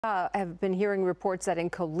Have been hearing reports that in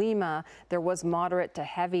Colima there was moderate to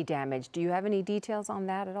heavy damage. Do you have any details on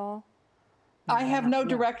that at all? I have no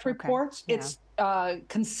direct Okay. reports. Yeah. It's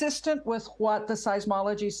consistent with what the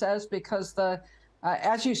seismology says because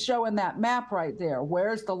as you show in that map right there,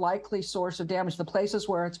 where's the likely source of damage? The places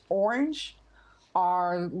where it's orange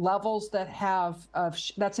are levels that have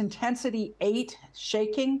that's intensity 8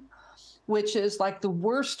 shaking, which is like the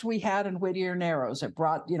worst we had in Whittier Narrows. It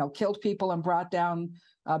killed people and brought down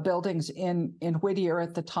buildings in Whittier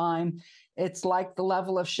at the time. It's like the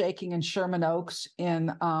level of shaking in Sherman Oaks in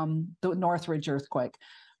the Northridge earthquake.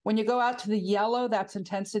 When you go out to the yellow, that's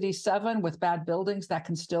intensity 7 with bad buildings that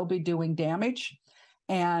can still be doing damage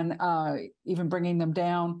and even bringing them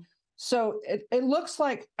down. So it looks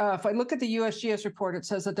like, if I look at the USGS report, it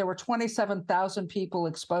says that there were 27,000 people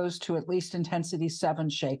exposed to at least intensity 7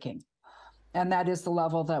 shaking. And that is the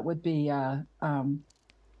level that would be,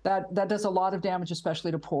 that does a lot of damage, especially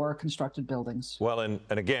to poor constructed buildings. Well, and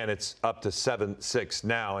again, it's up to 7.6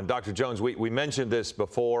 now. And Dr. Jones, we mentioned this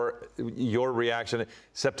before, your reaction.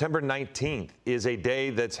 September 19th is a day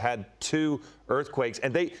that's had 2 earthquakes.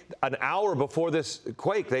 And an hour before this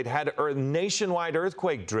quake, they'd had a nationwide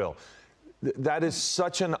earthquake drill. That is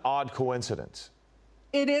such an odd coincidence.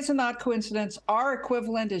 It is an odd coincidence. Our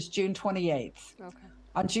equivalent is June 28th. Okay.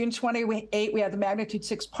 On June 28, we had the magnitude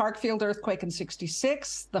 6 Parkfield earthquake in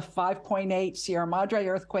 66, the 5.8 Sierra Madre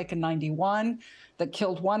earthquake in 91 that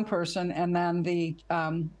killed 1 person, and then the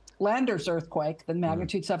Landers earthquake, the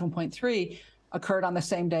magnitude 7.3, occurred on the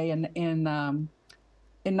same day in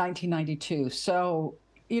 1992. So,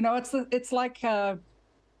 it's like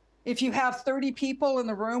if you have 30 people in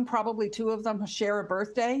the room, probably 2 of them share a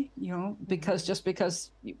birthday,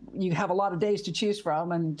 because you have a lot of days to choose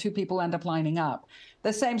from and 2 people end up lining up.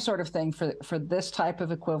 The same sort of thing for this type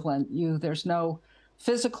of equivalent. There's no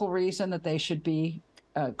physical reason that they should be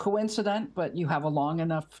coincident, but you have a long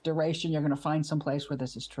enough duration, you're going to find some place where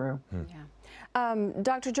this is true. Yeah.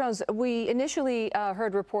 Dr. Jones, we initially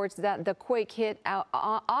heard reports that the quake hit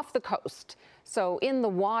off the coast, so in the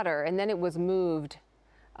water, and then it was moved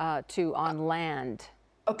to on land.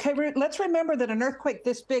 Okay, let's remember that an earthquake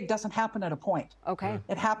this big doesn't happen at a point. Okay.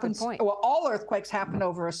 It happens, well, all earthquakes happen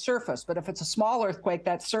over a surface, but if it's a small earthquake,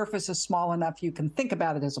 that surface is small enough you can think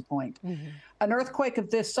about it as a point. An earthquake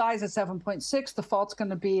of this size at 7.6, the fault's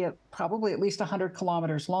going to be probably at least 100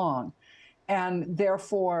 kilometers long. And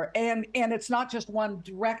therefore, and it's not just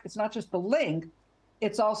it's not just the length,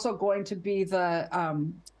 it's also going to be the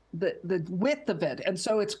width of it. And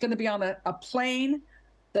so it's going to be on a plane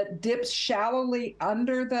that dips shallowly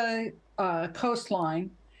under the coastline,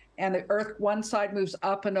 and the earth, one side moves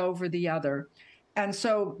up and over the other. And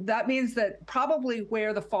so that means that probably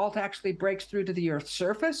where the fault actually breaks through to the Earth's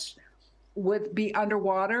surface would be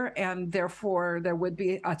underwater, and therefore there would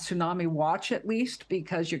be a tsunami watch at least,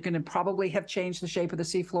 because you're going to probably have changed the shape of the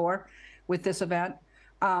seafloor with this event.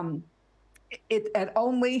 At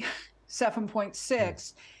only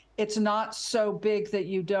 7.6, it's not so big that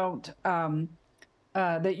you don't,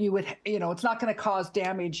 that you would, it's not going to cause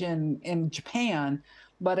damage in Japan,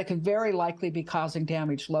 but it could very likely be causing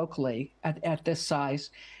damage locally at this size.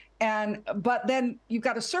 But then you've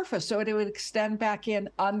got a surface, so it would extend back in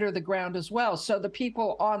under the ground as well. So the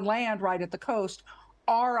people on land right at the coast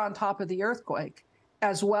are on top of the earthquake,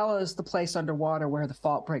 as well as the place underwater where the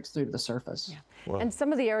fault breaks through to the surface. Yeah. Wow. And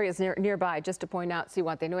some of the areas nearby, just to point out,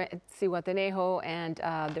 Zihuatanejo, and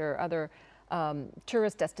there are other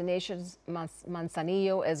tourist destinations,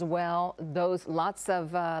 Manzanillo as well. Lots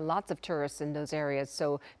of tourists in those areas.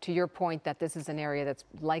 So to your point that this is an area that's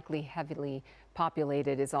likely heavily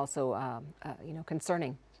populated is also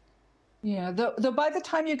concerning. Yeah, though by the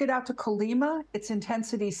time you get out to Colima, it's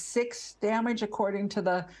intensity 6 damage according to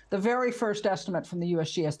the very first estimate from the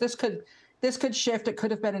USGS. This could shift. It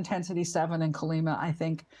could have been intensity 7 in Colima, I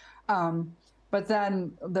think. But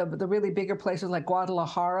then the really bigger places like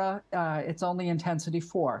Guadalajara, it's only intensity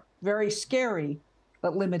 4. Very scary,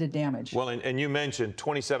 but limited damage. Well, and you mentioned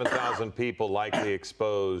 27,000 people likely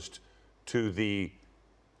exposed to the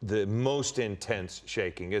most intense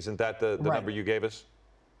shaking. Isn't that the number you gave us?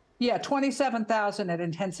 Yeah, 27,000 at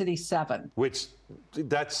intensity 7. Which,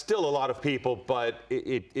 that's still a lot of people, but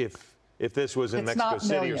if this was in Mexico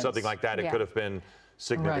City or something like that, it could have been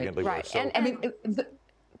significantly worse. So, and I mean,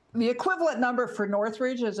 the equivalent number for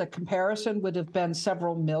Northridge as a comparison would have been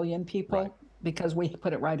several million people, because we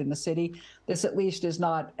put it right in the city. This at least is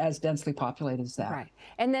not as densely populated as that. Right.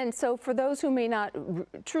 And then, so for those who may not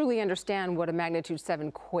truly understand what a magnitude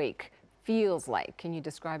 7 quake feels like, can you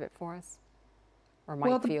describe it for us? Or might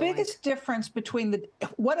well, the biggest difference between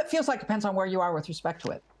what it feels like depends on where you are with respect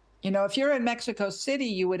to it. You know, if you're in Mexico City,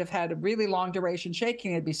 you would have had a really long duration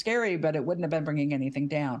shaking. It'd be scary, but it wouldn't have been bringing anything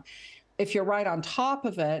down. If you're right on top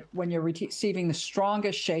of it, when you're receiving the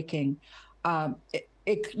strongest shaking,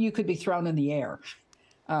 you could be thrown in the air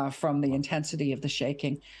from the intensity of the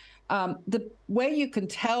shaking. The way you can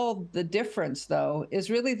tell the difference, though,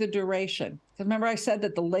 is really the duration. Remember, I said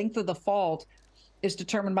that the length of the fault is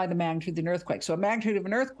determined by the magnitude of an earthquake. So a magnitude of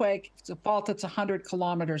an earthquake, if it's a fault that's 100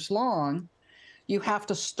 kilometers long, you have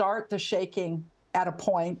to start the shaking at a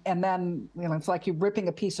point, and then, you know, it's like you're ripping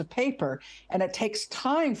a piece of paper, and it takes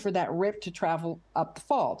time for that rip to travel up the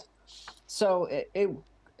fault. So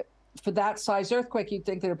for that size earthquake, you'd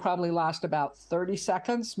think that it probably last about 30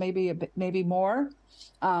 seconds, maybe more.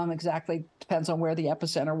 Exactly depends on where the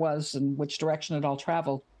epicenter was and which direction it all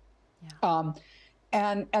traveled. Yeah.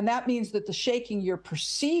 And that means that the shaking you're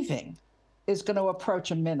perceiving is going to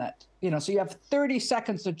approach a minute. You know, so you have 30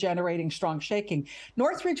 seconds of generating strong shaking.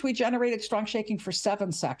 Northridge, we generated strong shaking for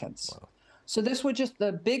 7 seconds. Wow. So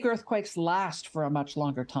the big earthquakes last for a much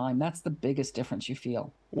longer time. That's the biggest difference you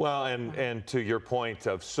feel. Well, and to your point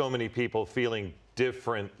of so many people feeling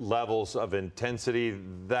different levels of intensity,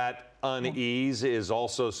 that unease is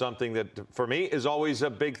also something that, for me, is always a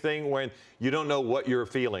big thing when you don't know what you're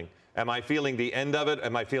feeling. Am I feeling the end of it?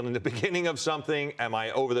 Am I feeling the beginning of something? Am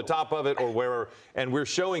I over the top of it, or where? And we're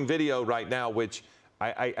showing video right now, which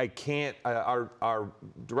I can't, our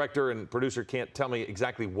director and producer can't tell me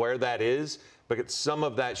exactly where that is, but some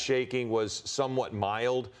of that shaking was somewhat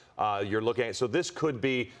mild. You're looking at, so this could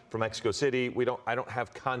be from Mexico City. I don't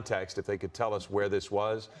have context if they could tell us where this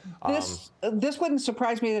was. This wouldn't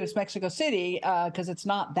surprise me that it's Mexico City, because it's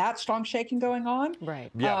not that strong shaking going on. Right.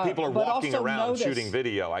 Yeah, people are walking around shooting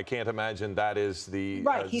video. I can't imagine that is the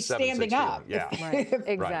right. He's standing up. Yeah, right.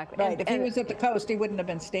 Exactly. Right. If he was at the coast, he wouldn't have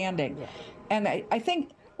been standing. Yeah. And I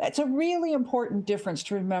think that's a really important difference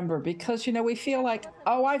to remember, because, you know, we feel like,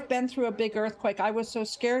 oh, I've been through a big earthquake. I was so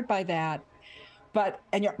scared by that.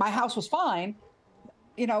 And my house was fine.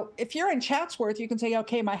 You know, if you're in Chatsworth, you can say,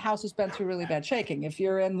 okay, my house has been through really bad shaking. If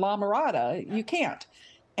you're in La Mirada, you can't.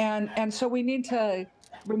 And so we need to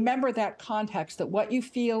remember that context, that what you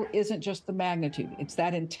feel isn't just the magnitude. It's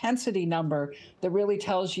that intensity number that really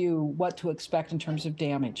tells you what to expect in terms of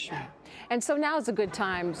damage. And so now is a good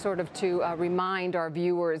time sort of to remind our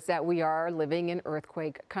viewers that we are living in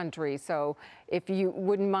earthquake country. So if you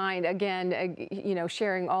wouldn't mind, again, you know,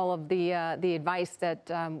 sharing all of the advice that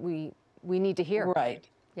we need to hear. Right.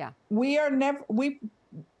 Yeah.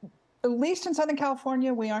 At least in Southern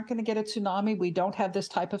California, we aren't going to get a tsunami. We don't have this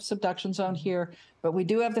type of subduction zone here, but we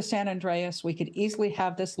do have the San Andreas. We could easily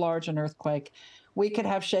have this large an earthquake. We could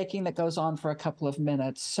have shaking that goes on for a couple of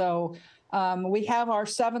minutes. So we have our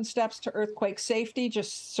 7 steps to earthquake safety.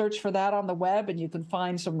 Just search for that on the web, and you can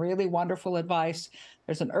find some really wonderful advice.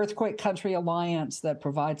 There's an Earthquake Country Alliance that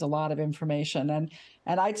provides a lot of information.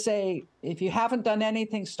 And I'd say, if you haven't done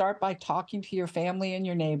anything, start by talking to your family and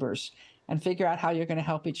your neighbors and figure out how you're going to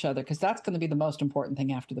help each other, because that's going to be the most important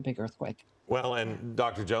thing after the big earthquake. Well, and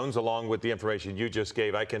Dr. Jones, along with the information you just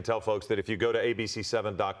gave, I can tell folks that if you go to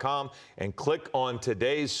ABC7.com and click on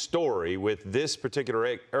today's story with this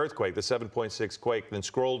particular earthquake, the 7.6 quake, then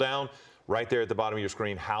scroll down, right there at the bottom of your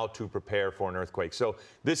screen, how to prepare for an earthquake. So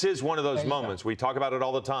this is one of those moments. We talk about it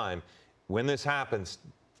all the time. When this happens,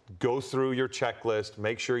 go through your checklist,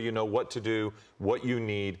 make sure you know what to do, what you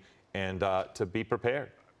need, and to be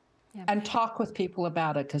prepared. Yeah. And talk with people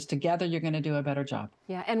about it, because together you're going to do a better job.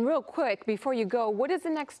 Yeah, and real quick, before you go, what is the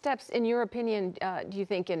next steps, in your opinion, do you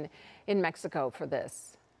think, in Mexico for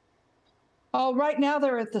this? Oh, right now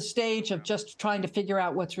they're at the stage of just trying to figure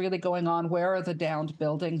out what's really going on. Where are the downed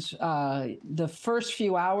buildings? The first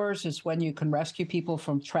few hours is when you can rescue people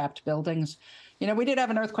from trapped buildings. You know, we did have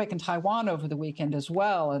an earthquake in Taiwan over the weekend as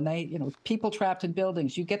well, and people trapped in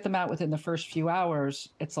buildings, you get them out within the first few hours.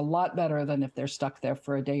 It's a lot better than if they're stuck there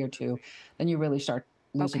for a day or two. Then you really start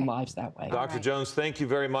losing lives that way. Dr. Jones, thank you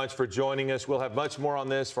very much for joining us. We'll have much more on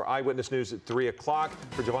this for Eyewitness News at 3 o'clock.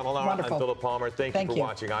 For Giovanna Lara, I'm Philip Palmer. Thank you for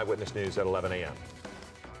watching Eyewitness News at 11 a.m.